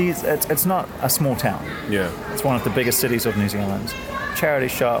 So it's not a small town. Yeah. It's one of the biggest cities of New Zealand. Charity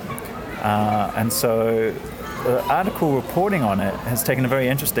shop. And so the article reporting on it has taken a very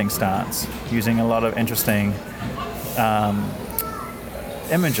interesting stance, using a lot of interesting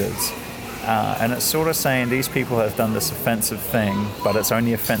images. And it's sort of saying these people have done this offensive thing, but it's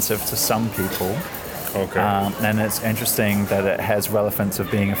only offensive to some people. Okay. And it's interesting that it has relevance of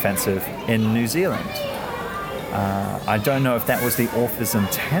being offensive in New Zealand. I don't know if that was the author's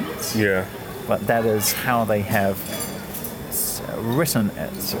intent. Yeah. But that is how they have written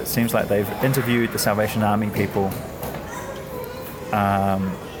it. So it seems like they've interviewed the Salvation Army people,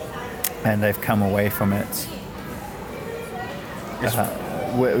 and they've come away from it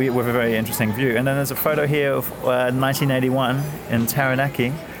with a very interesting view. And then there's a photo here of 1981 in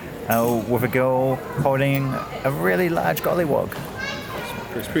Taranaki with a girl holding a really large gollywog.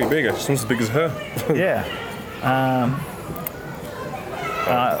 It's pretty big. It's almost as big as her. Yeah.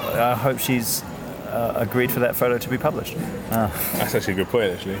 I hope she's agreed for that photo to be published. That's actually a good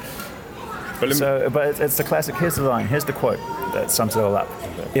point, actually. But it's the classic. Here's the line. Here's the quote that sums it all up.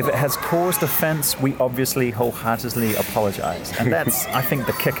 If it has caused offence, we obviously wholeheartedly apologise. And that's, I think,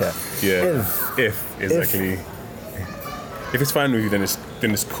 the kicker. Yeah. Exactly. If it's fine with you, then it's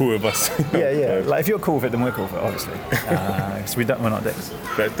cool with us. Yeah. Like if you're cool with it, then we're cool with it, obviously. Because we're not dicks.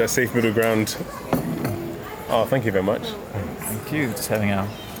 That safe middle ground. Oh, thank you very much. Thank you. Just having our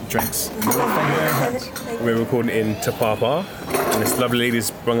drinks. Thank you very much. We're recording in Te Papa, and this lovely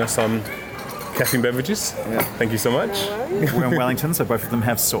lady's brought us some caffeine beverages. Yeah. Thank you so much. We're in Wellington, so both of them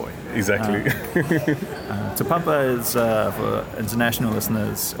have soy. Exactly. Te Papa is, for international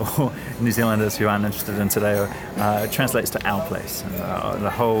listeners or New Zealanders who aren't interested in today, translates to our place. And, the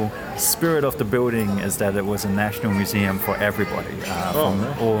whole spirit of the building is that it was a national museum for everybody, from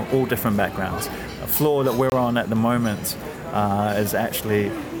all different backgrounds. A floor that we're on at the moment is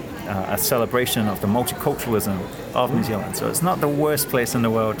actually a celebration of the multiculturalism of New Zealand. So it's not the worst place in the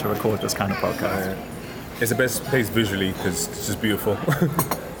world to record this kind of podcast. It's the best place visually because it's just beautiful.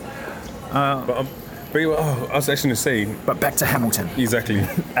 But I was actually going to say... But back to Hamilton. Exactly.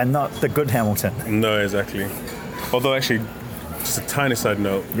 And not the good Hamilton. No, exactly. Although actually, just a tiny side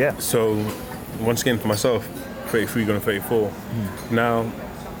note. Yeah. So, once again, for myself, 33 going to 34. Now,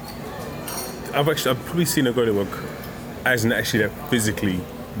 I've probably seen a gollywog as in actually physically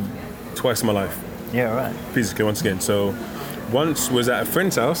twice in my life. Yeah, right. Physically, once again. So, once was at a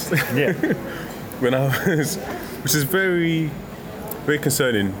friend's house. Yeah. When I was, which is very, very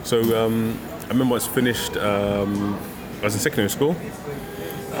concerning. So, I remember once finished, I was in secondary school.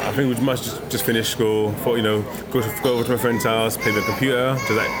 I think we must just finish school, thought, go over to my friend's house, play the computer.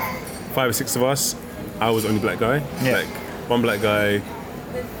 There's like 5 or 6 of us. I was the only black guy. Yeah. Like, one black guy,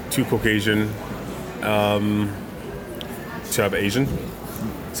 2 Caucasian, 2 other Asian.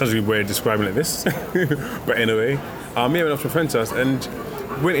 Such a weird describing like this. But anyway, me and went off to my friend's house and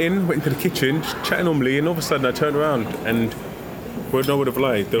went into the kitchen, chatting normally, and all of a sudden I turned around and, well, no word of a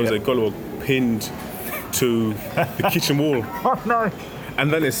lie, there was a gollywog pinned to the kitchen wall. Oh no!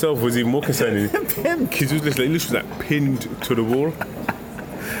 And that itself was even more concerning. Because it was literally pinned to the wall.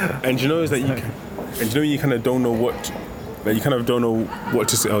 And you kind of don't know what, like, you kind of don't know what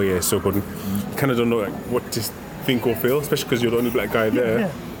to say. Oh yeah, so good. You kind of don't know what to think or feel, especially because you're the only black guy there.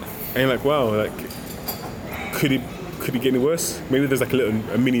 Yeah. And you're like, wow, like, could it get any worse? Maybe there's like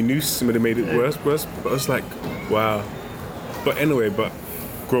a mini noose and it made it worse. But I was like, wow. But anyway,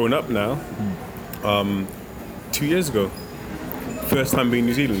 growing up now, 2 years ago, first time being in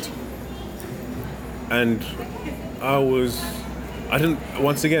New Zealand, and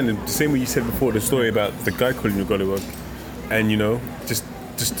once again, the same way you said before, the story about the guy calling you gollywog, and just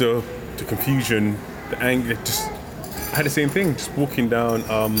the confusion, the anger, I had the same thing, just walking down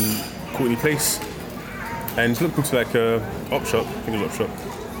Courtney Place, and just looked into like a op shop, I think it was op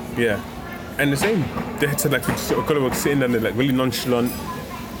shop, yeah, and the same, they had like a gollywog sitting down there like really nonchalant,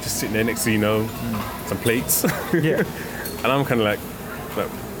 just sitting there next to some plates. Yeah. And I'm kind of like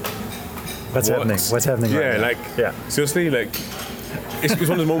what's happening? What's happening? Yeah, right now? Seriously, like it's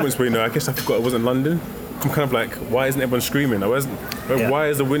one of those moments where I guess I forgot I wasn't in London. I'm kind of like, why isn't everyone screaming? Why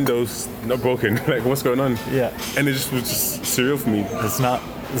is the windows not broken? Like, what's going on? Yeah. And it just was just surreal for me. It's not.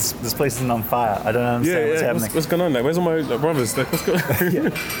 This place isn't on fire. I don't understand what's happening. What's going on? Like, where's all my brothers? Like, what's going on? Yeah.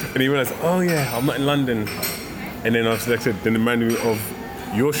 And he realized, oh yeah, I'm not in London. And then after that, then it reminded me of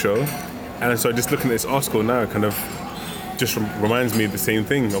your show. And so just looking at this article now, kind of just reminds me of the same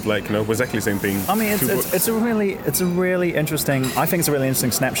thing of exactly the same thing. I mean, it's a really interesting. I think it's a really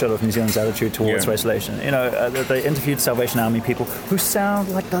interesting snapshot of New Zealand's attitude towards race relation. They interviewed Salvation Army people who sound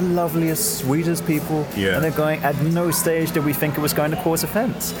like the loveliest, sweetest people, and they're going. At no stage did we think it was going to cause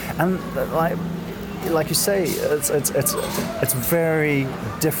offence, and like you say, it's very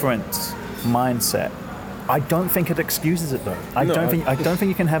different mindset. I don't think it excuses it though. I don't think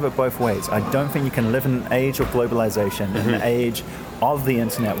you can have it both ways. I don't think you can live in an age of globalization, in an age of the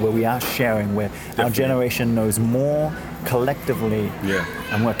internet where we are sharing, where our generation knows more collectively,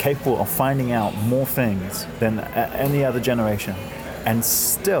 and we're capable of finding out more things than any other generation, and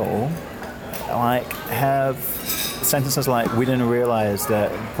still like have sentences like, we didn't realize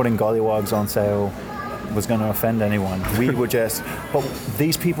that putting Golliwogs on sale was going to offend anyone. We were just, but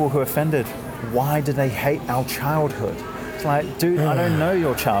these people who offended, why do they hate our childhood? It's like, dude, I don't know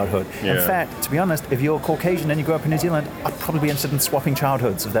your childhood. In fact, to be honest, if you're Caucasian and you grew up in New Zealand, I'd probably be interested in swapping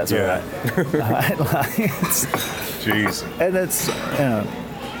childhoods, if that's all right. Jeez. And it's, you know,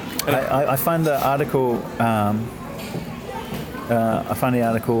 I find the article,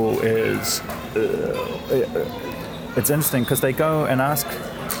 is, it's interesting because they go and ask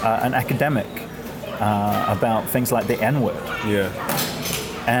an academic about things like the N-word.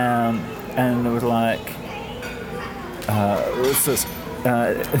 And it was like, it's this,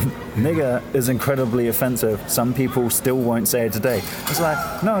 nigger is incredibly offensive. Some people still won't say it today. It's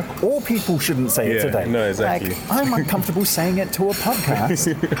like, no, all people shouldn't say it today. No, exactly. Like, I'm uncomfortable saying it to a podcast.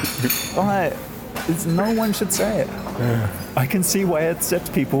 Like, no one should say it. I can see why it upsets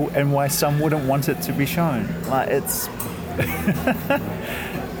people and why some wouldn't want it to be shown. Like, it's...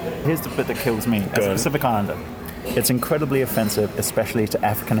 Here's the bit that kills me. As a Pacific Islander, it's incredibly offensive, especially to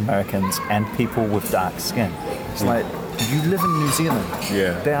African Americans and people with dark skin. It's like, you live in New Zealand.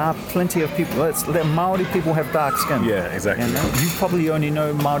 There are plenty of people. Maori people have dark skin. Exactly. You probably only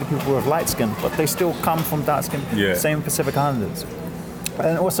know Maori people with light skin, but they still come from dark skin. Same Pacific Islanders.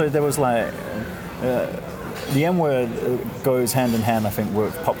 And also there was like, the N-word goes hand in hand, I think,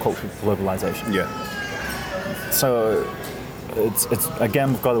 with pop culture globalization. So it's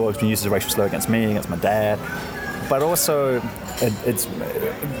again, Golliwogs been used as a racial slur against me, against my dad. But also, it's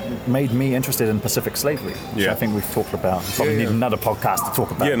made me interested in Pacific slavery, which I think we've talked about. We probably need another podcast to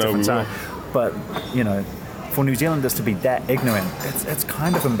talk about at a different time. But, you know, for New Zealanders to be that ignorant, it's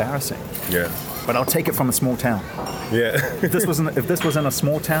kind of embarrassing. But I'll take it from a small town. If this was in a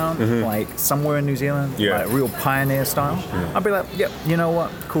small town, like somewhere in New Zealand, like real pioneer style, I'd be like, you know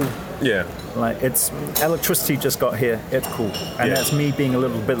what, cool. Like, it's electricity just got here, it's cool. And that's me being a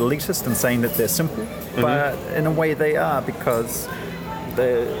little bit elitist and saying that they're simple, but in a way they are, because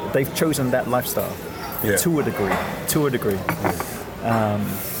they've chosen that lifestyle to a degree.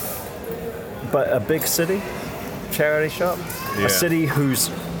 But a big city, charity shop, a city whose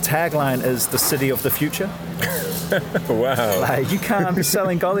tagline is the city of the future. Wow. Like, you can't be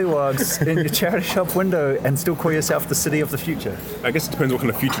selling Golliwogs in your charity shop window and still call yourself the city of the future. I guess it depends what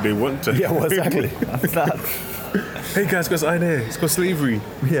kind of future they want to. Well, exactly. Hey guys, got this idea. It's called slavery.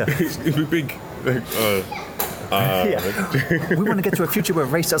 It'll be big. Like, we want to get to a future where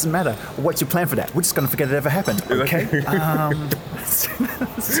race doesn't matter. What's your plan for that? We're just going to forget it ever happened. Okay?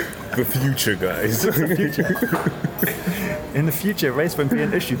 The future, guys. The future. In the future, race won't be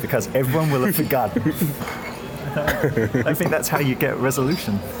an issue because everyone will have forgotten. I think that's how you get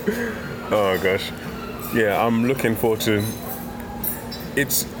resolution. Oh gosh. Yeah, I'm looking forward to.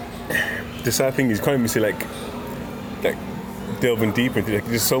 It's the sad thing is, can't even say like delving deep into. Like,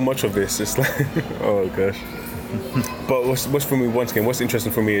 there's so much of this. It's like, oh gosh. But what's for me, once again, what's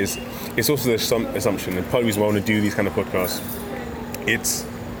interesting for me is it's also the assumption, and part of the reason why I want to do these kind of podcasts. It's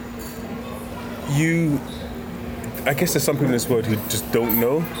you. I guess there's some people in this world who just don't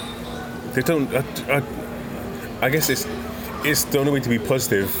know. They don't. I guess it's the only way to be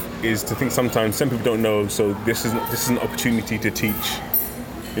positive is to think sometimes some people don't know, so this is an opportunity to teach,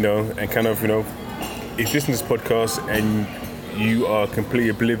 you know, and kind of, you know, if you listen to this podcast and you are completely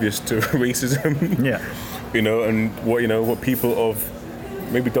oblivious to racism, you know, and what people of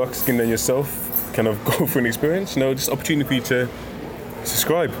maybe darker skin than yourself kind of go through an experience, you know, just opportunity to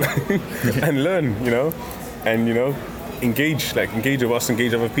subscribe and learn, you know, and, you know, engage with us,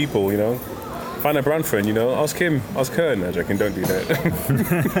 engage other people, you know. Find a brand friend, you know, ask him, ask her. No, joking, don't do that.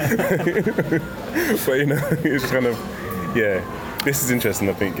 But, you know, it's kind of, this is interesting,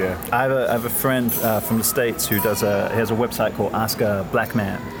 I think, I have a friend from the States who he has a website called Ask a Black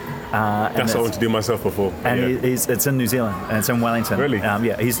Man. That's what I want to do myself before. And it's in New Zealand, and it's in Wellington. Really?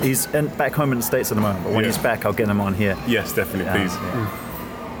 He's back home in the States at the moment, but when he's back, I'll get him on here. Yes, definitely, please.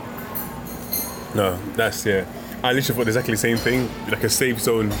 No, that's, I literally thought exactly the same thing, like a safe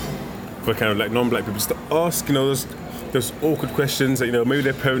zone for kind of like non-black people, just to ask, you know, those awkward questions that, maybe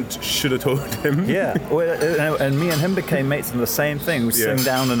their parents should have told them. Yeah, and me and him became mates, and the same thing. We sitting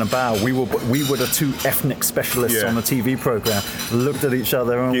down in a bar. We were the two ethnic specialists on the TV program. Looked at each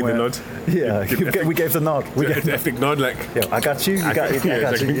other and gave the nod. Yeah, we gave the nod. We gave the ethnic nod, like. Yeah, I got you. You got you. I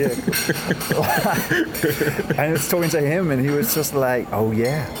got you. Yeah. And I was talking to him, and he was just like, "Oh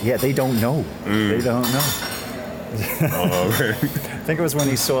yeah, they don't know. They don't know." Oh, man. I think it was when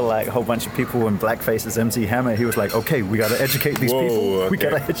he saw like a whole bunch of people in blackface as MC Hammer. He was like, "Okay, we got to educate these people. We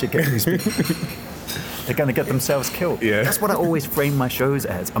got to educate these people. They're going to get themselves killed." Yeah. That's what I always frame my shows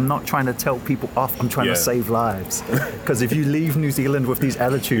as. I'm not trying to tell people off. I'm trying to save lives. Because if you leave New Zealand with these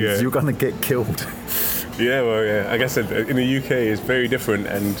attitudes, you're going to get killed. Yeah, well, I guess in the UK it's very different.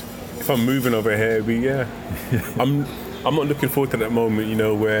 And if I'm moving over here, I'm not looking forward to that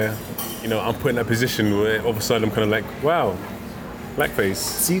moment, where, I'm put in that position where all of a sudden I'm kind of like, wow, blackface.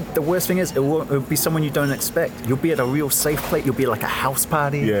 See, the worst thing is, it'll be someone you don't expect. You'll be at a real safe place. You'll be like a house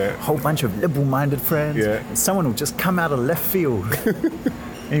party. Yeah. A whole bunch of liberal-minded friends. Yeah. And someone will just come out of left field.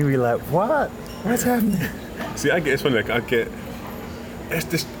 And you'll be like, what? What's happening? See, it's funny. It's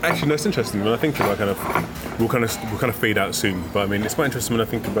just, actually, no, it's interesting when I think about we'll kind of fade out soon. But I mean, it's quite interesting when I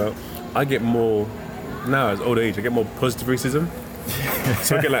think about. I get more now as old age. I get more positive racism.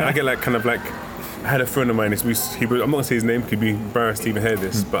 So I get like I had a friend of mine. I'm not gonna say his name. Could be embarrassed to even hear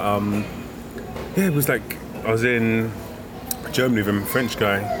this, but it was like I was in Germany with him, French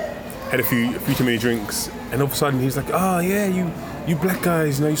guy. Had a few too many drinks, and all of a sudden he's like, "Oh yeah, you black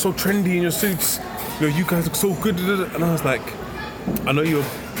guys, you're so trendy in your suits. You guys look so good." And I was like, I know you're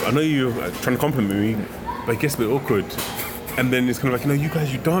trying to compliment me, but it gets a bit awkward. And then it's kind of like, you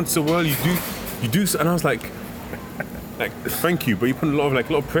guys, you dance so well, you do, and I was like, thank you, but you put a lot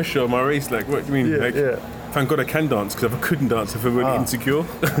of pressure on my race. Like, what do you mean? Thank God I can dance, because if I couldn't dance, if I were insecure.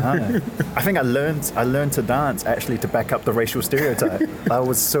 I think I learned to dance actually to back up the racial stereotype. I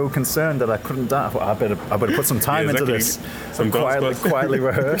was so concerned that I couldn't dance. Well, I better put some time into this. Some quietly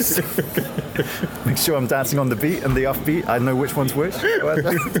rehearse. Make sure I'm dancing on the beat and the offbeat. I know which one's which.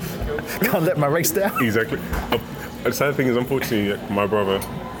 Can't let my race down. Exactly. The sad thing is, unfortunately, my brother,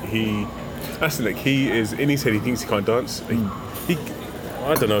 he is in his head. He thinks he can't dance. He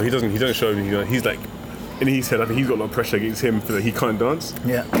I don't know. He doesn't show me. He's like. And he said, I think he's got a lot of pressure against him for that he can't dance.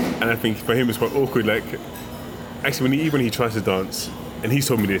 Yeah. And I think for him it's quite awkward. Like, actually, when he tries to dance, and he's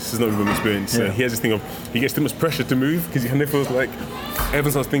told me this is not even an experience. He has this thing of he gets too much pressure to move because he kind of feels like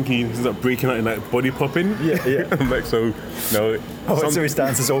everyone starts thinking he's like breaking out in like body popping. Yeah. I'm like, so no. So he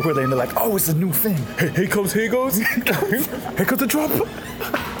dances awkwardly, and they're like, oh, it's a new thing. Here comes here comes the drop.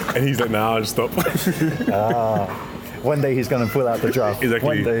 And he's like, nah, I'll just stop. One day he's going to pull out the drop. Exactly.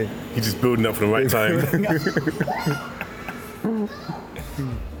 One day. He's just building up for the right time.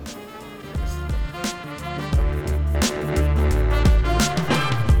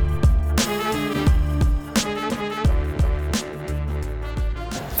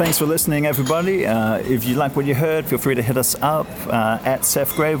 Thanks for listening, everybody. If you like what you heard, feel free to hit us up at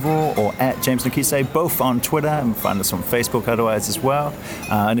Seth Gravel or at James Nakise, both on Twitter, and find us on Facebook otherwise as well.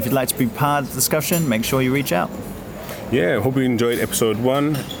 And if you'd like to be part of the discussion, make sure you reach out. Yeah, I hope you enjoyed episode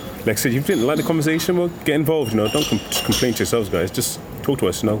 1. Like I said, if you didn't like the conversation, well, get involved. Don't just complain to yourselves, guys. Just talk to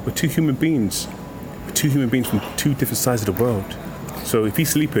us. We're two human beings. We're two human beings from two different sides of the world. So if he's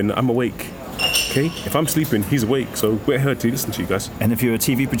sleeping, I'm awake. Okay? If I'm sleeping, he's awake. So we're here to listen to you guys. And if you're a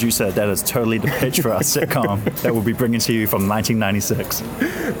TV producer, that is totally the pitch for our sitcom that we'll be bringing to you from 1996.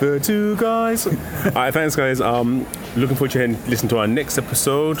 The two guys. All right, thanks, guys. Looking forward to listening to our next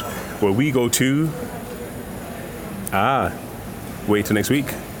episode where we go to. Wait till next week.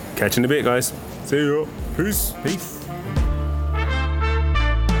 Catch you in a bit, guys. See you. Peace.